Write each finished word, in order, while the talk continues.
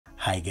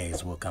Hi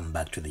guys, welcome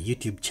back to the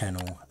YouTube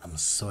channel. I'm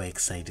so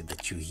excited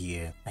that you're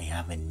here. I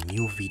have a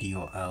new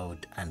video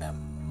out and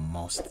I'm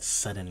most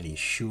certainly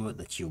sure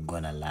that you're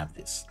gonna love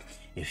this.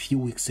 A few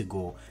weeks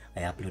ago,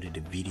 I uploaded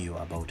a video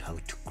about how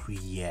to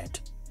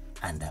create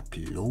and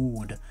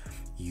upload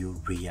your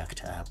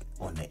React app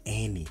on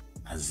any,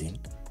 as in,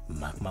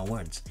 mark my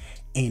words,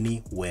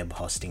 any web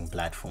hosting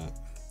platform.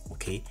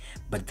 Okay,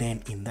 but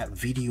then in that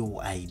video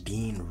I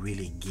didn't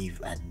really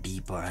give a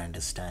deeper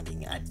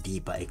understanding, a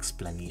deeper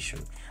explanation.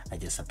 I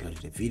just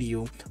uploaded a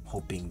video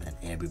hoping that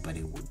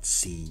everybody would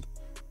see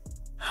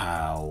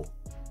how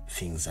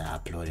things are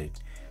uploaded.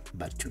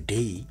 But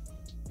today,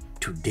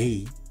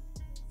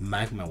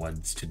 mark my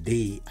words,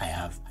 today I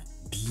have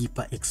a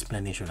deeper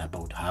explanation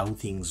about how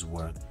things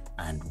work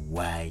and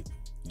why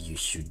you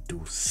should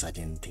do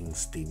certain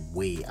things the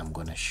way I'm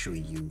gonna show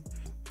you.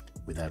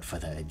 Without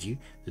further ado,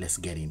 let's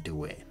get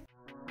into it.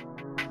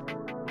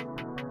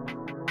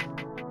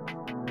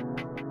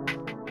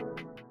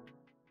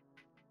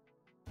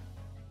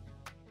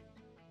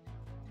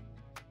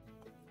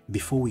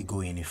 Before we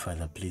go any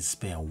further, please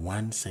spare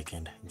 1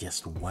 second,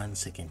 just 1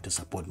 second, to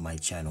support my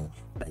channel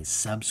by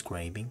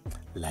subscribing,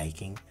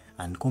 liking,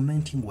 and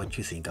commenting what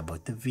you think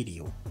about the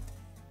video.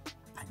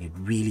 I'd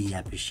really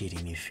appreciate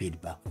any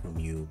feedback from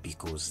you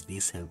because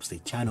this helps the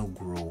channel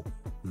grow.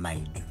 My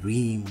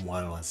dream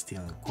while I was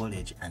still in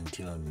college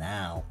until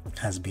now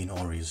has been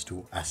always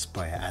to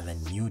aspire other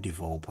new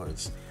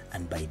developers,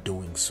 and by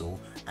doing so,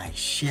 I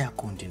share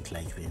content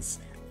like this.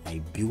 I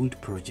build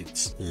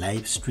projects,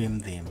 live stream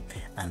them,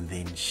 and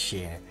then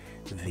share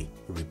the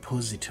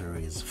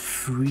repositories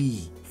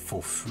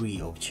for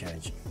free of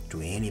charge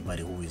to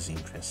anybody who is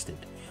interested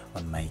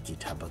on my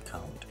GitHub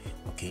account.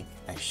 Okay,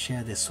 I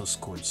share the source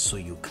code so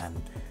you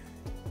can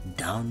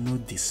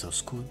download the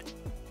source code,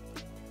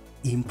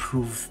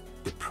 improve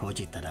the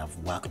project that I've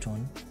worked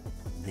on,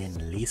 then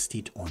list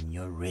it on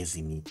your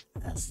resume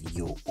as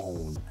your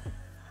own.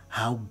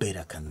 How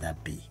better can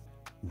that be?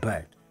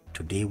 But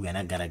today we're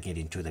not gonna get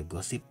into the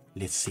gossip.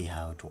 Let's see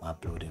how to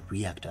upload a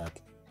React app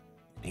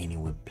on any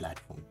web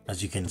platform.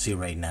 As you can see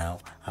right now,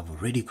 I've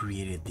already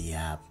created the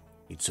app.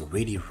 It's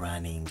already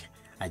running.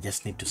 I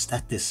just need to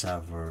start the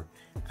server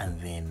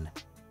and then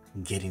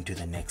get into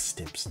the next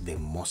steps, the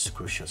most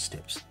crucial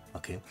steps.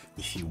 Okay,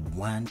 if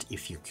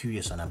you're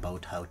curious on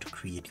about how to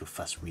create your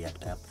first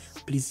React app,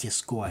 please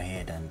just go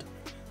ahead and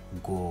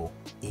go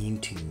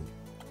into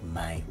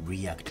my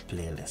React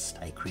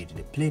playlist. I created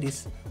a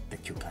playlist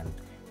that you can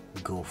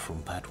go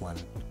from part 1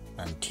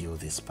 until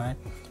this part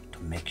to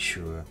make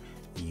sure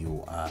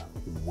you are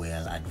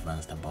well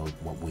advanced about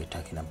what we're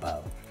talking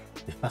about.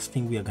 The first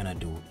thing we are gonna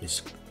do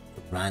is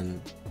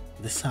run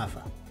the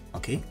server.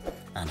 Okay,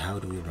 and how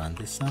do we run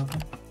the server?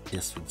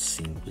 Just with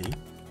simply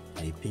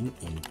typing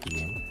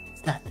npm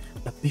start.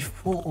 But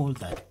before all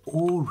that,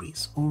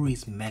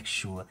 always make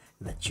sure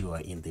that you are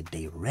in the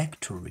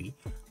directory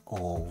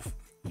of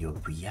your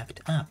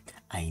React app.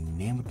 I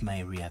named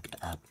my React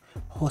app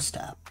host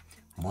app.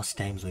 Most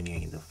times when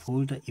you're in the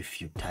folder,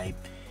 if you type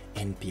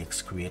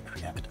npx create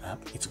React app,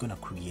 it's gonna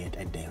create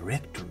a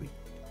directory.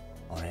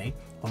 All right,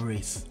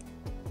 always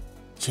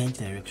change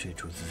directory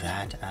to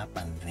that app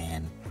and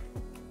then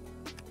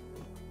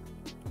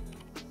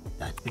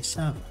that the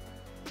server.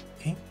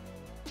 Okay,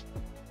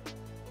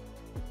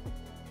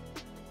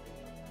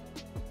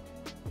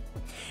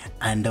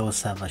 and our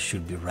server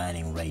should be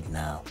running right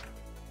now.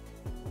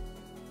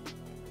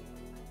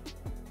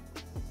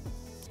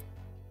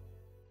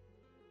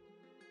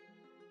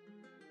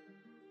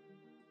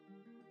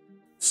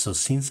 So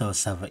since our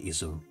server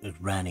is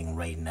running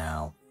right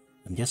now,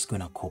 I'm just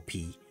gonna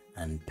copy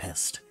and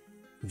paste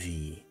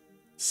the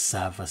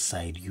server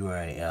side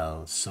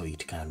URL so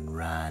it can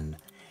run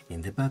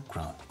in the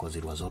background, because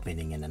it was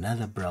opening in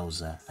another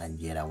browser and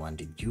yet I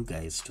wanted you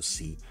guys to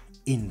see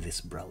in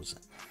this browser.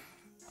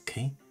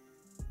 Okay,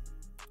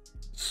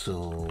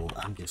 so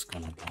I'm just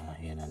gonna go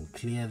ahead and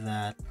clear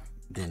that.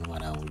 Then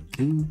what I will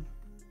do,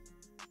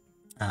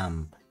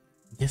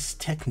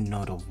 just take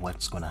note of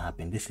what's gonna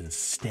happen. This is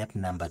step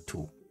number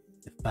 2.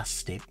 The first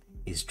step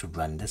is to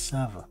run the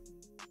server.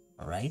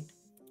 All right,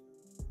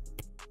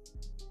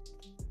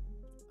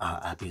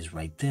 our app is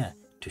right there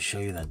to show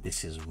you that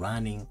this is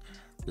running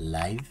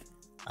live.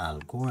 I'll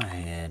go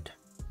ahead,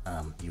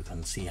 you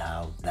can see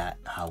how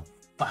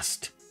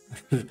fast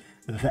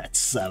that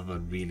server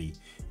really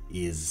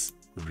is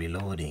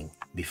reloading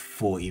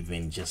before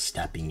even just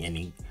tapping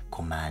any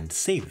command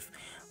save.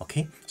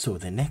 Okay, so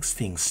the next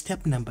thing,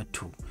 step number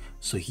 2.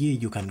 So here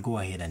you can go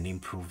ahead and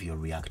improve your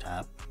React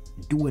app,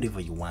 do whatever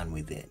you want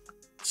with it.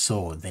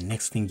 So the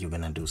next thing you're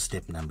gonna do,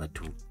 step number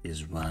 2,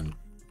 is run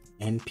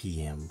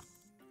npm.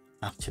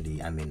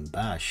 Actually, I'm in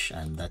bash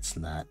and that's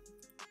not,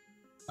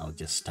 I'll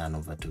just turn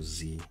over to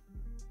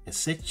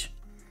zsh.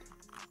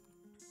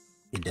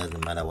 It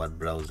doesn't matter what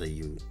browser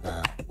you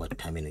what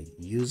terminal you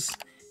use,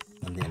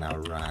 and then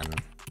I'll run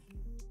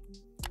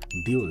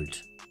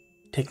build.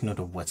 Take note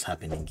of what's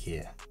happening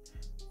here.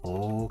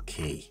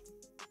 Okay,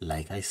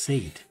 like I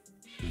said,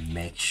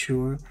 make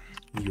sure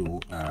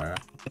you are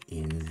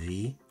in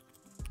the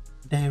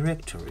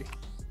directory.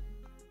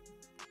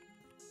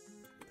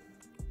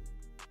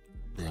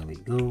 There we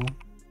go.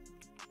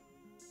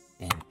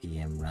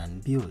 npm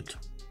run build.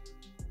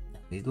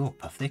 There we go.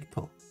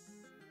 Perfecto.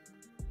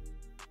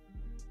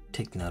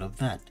 Take note of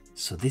that.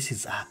 So this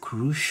is our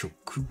crucial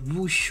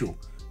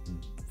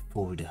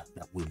folder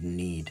that we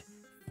need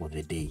for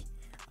the day.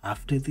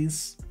 After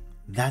this,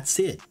 that's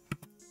it.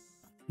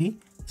 Okay,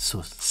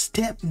 so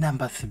step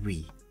number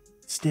three,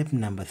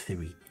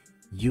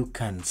 you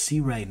can see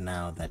right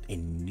now that a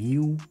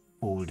new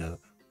folder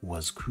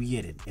was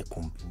created. A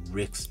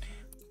complex,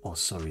 oh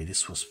sorry,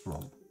 this was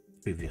from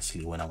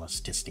previously when I was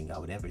testing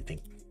out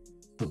everything.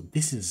 So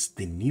this is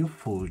the new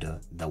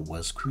folder that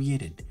was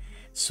created.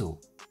 So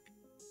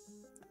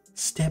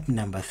step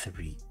number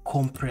three,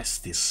 compress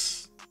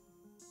this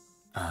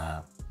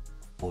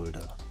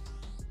folder.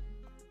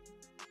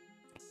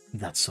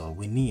 That's all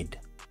we need,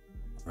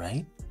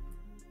 right?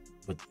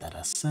 Put that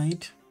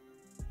aside.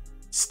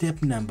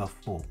 Step number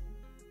four,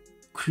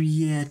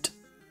 create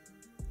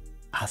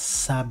a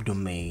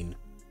subdomain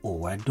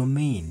or a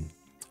domain.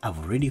 I've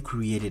already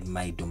created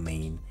my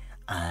domain,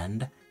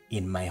 and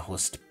in my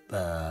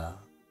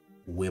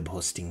web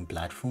hosting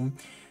platform.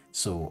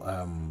 So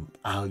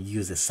I'll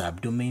use a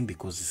subdomain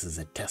because this is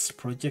a test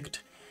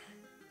project,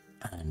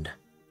 and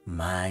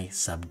my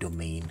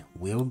subdomain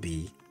will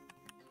be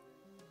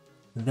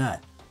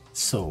that.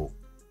 So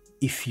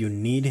if you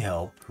need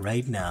help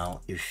right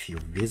now, if you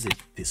visit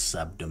this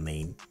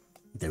subdomain,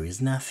 there is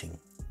nothing.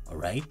 All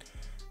right,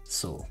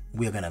 so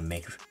we're gonna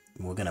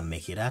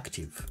make it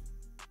active.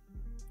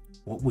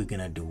 What we're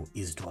gonna do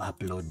is to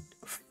upload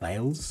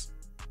files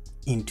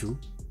into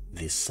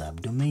this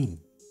subdomain.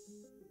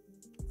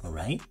 All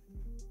right,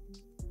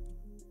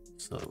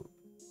 so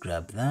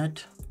grab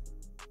that.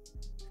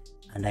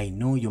 And I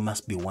know you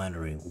must be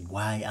wondering,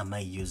 why am I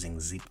using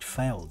zipped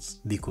files?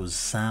 Because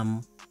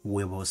some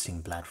web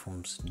hosting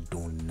platforms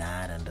do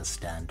not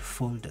understand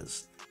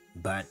folders,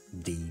 but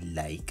they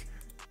like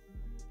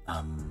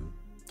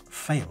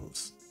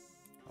files.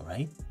 All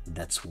right,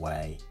 that's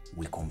why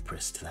we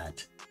compressed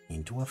that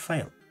into a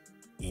file,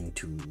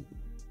 into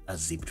a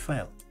zipped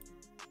file.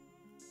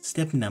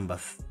 Step number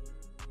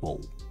 4,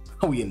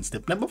 are we in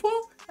step number 4?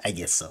 I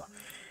guess so,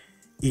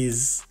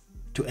 is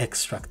to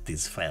extract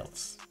these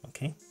files.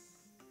 Okay,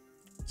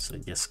 so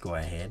just go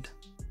ahead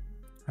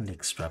and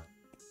extract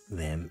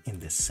them in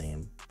the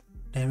same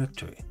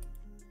directory.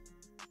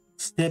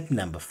 Step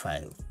number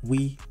 5,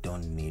 we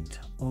don't need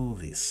all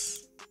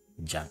this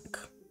junk.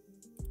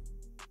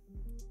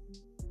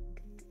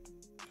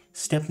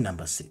 Step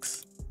number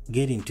 6,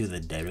 get into the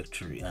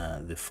directory,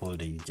 the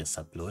folder you just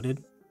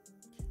uploaded.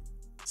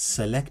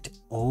 Select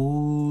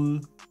all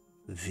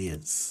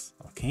these,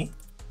 okay?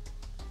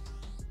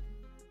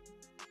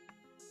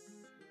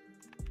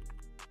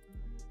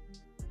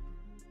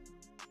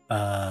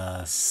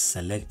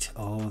 Select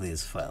all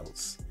these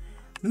files.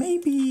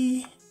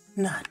 Maybe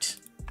not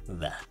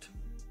that.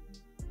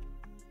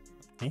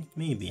 Okay,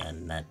 maybe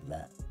not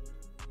that.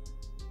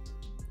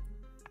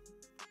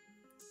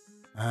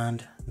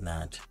 And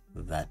not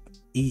that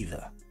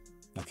either.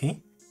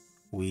 Okay,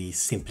 we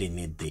simply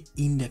need the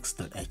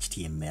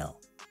index.html,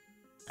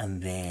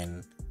 and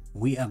then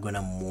we are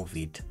gonna move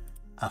it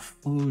a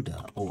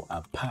folder or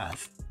a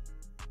path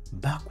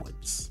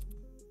backwards.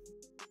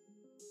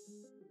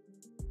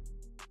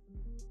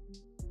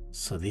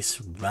 So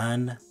this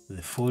run,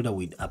 the folder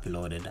we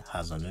uploaded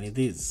has only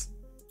this.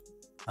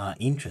 Our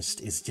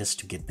interest is just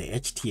to get the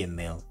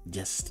HTML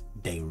just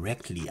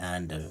directly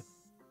under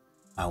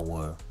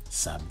our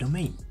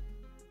subdomain.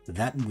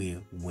 That way,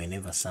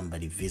 whenever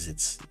somebody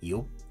visits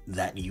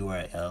that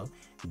URL,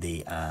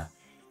 they are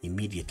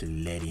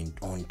immediately led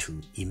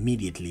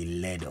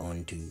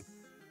onto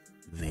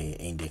the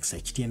index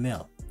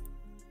HTML.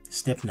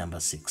 Step number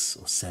 6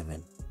 or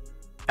 7,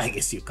 I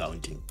guess you're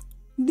counting.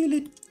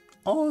 Delete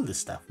all the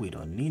stuff we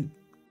don't need.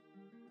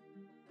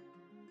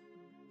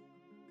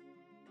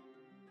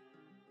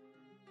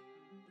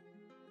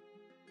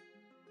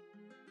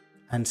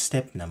 And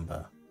step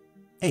number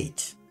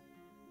 8,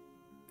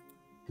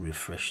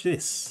 refresh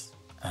this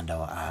and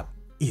our app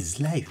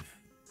is live.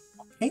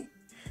 Okay,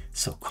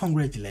 so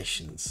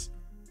congratulations,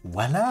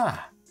 voila,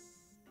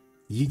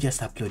 you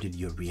just uploaded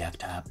your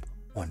React app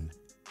on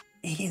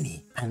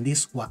any, and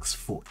this works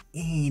for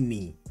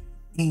any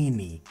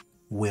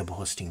web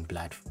hosting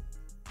platform,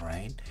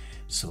 right?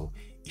 So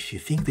if you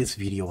think this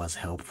video was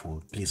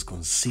helpful, please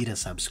consider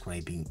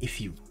subscribing.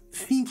 If you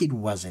think it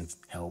wasn't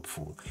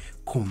helpful,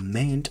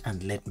 comment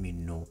and let me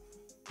know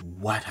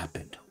what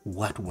happened,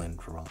 what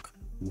went wrong,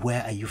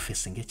 where are you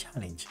facing a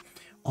challenge.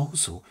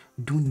 Also,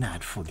 do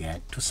not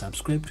forget to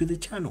subscribe to the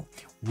channel.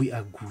 We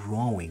are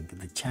growing,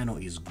 the channel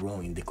is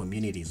growing, the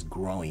community is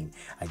growing.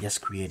 I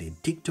just created a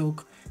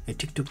TikTok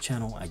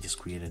channel. I just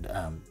created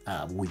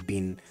we've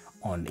been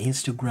on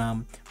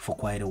Instagram for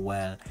quite a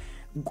while.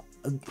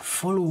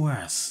 Follow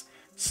us,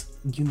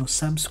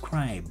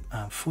 subscribe,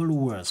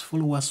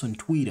 follow us on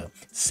Twitter,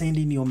 send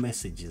in your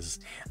messages.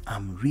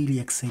 I'm really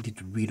excited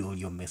to read all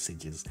your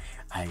messages.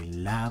 I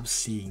love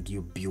seeing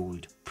you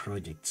build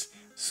projects.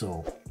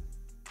 So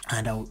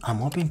and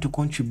I'm open to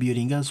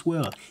contributing as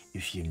well.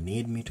 If you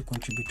need me to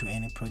contribute to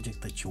any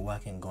project that you're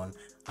working on,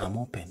 I'm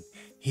open.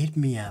 Hit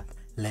me up,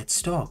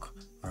 let's talk.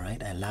 All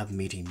right, I love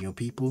meeting new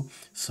people,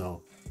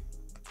 so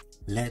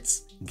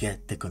let's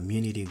get the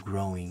community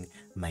growing.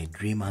 My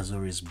dream has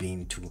always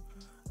been to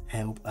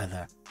help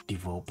other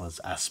developers,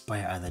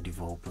 aspire other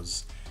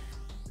developers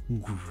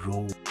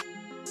grow,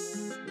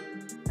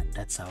 and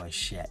that's how I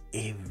share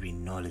every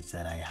knowledge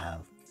that I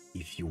have.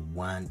 If you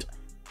want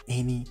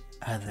any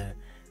other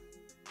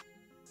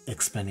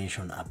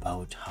explanation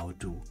about how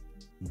to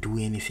do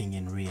anything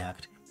in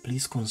React,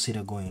 please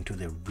consider going to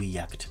the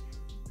React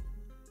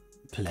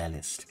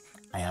playlist.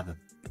 I have a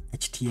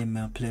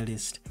HTML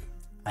playlist.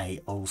 I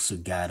also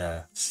got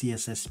a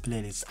CSS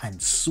playlist,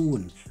 and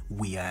soon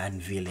we are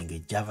unveiling a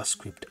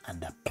JavaScript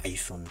and a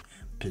Python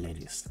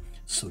playlist.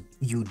 So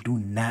you do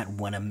not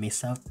want to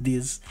miss out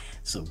this.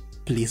 So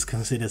please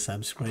consider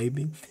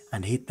subscribing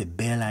and hit the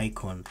bell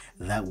icon.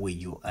 That way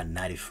you are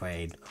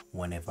notified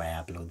whenever I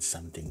upload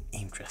something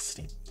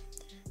interesting.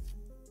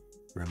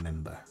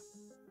 Remember,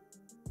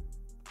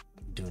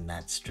 do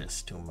not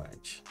stress too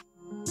much.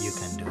 You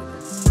can do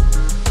this.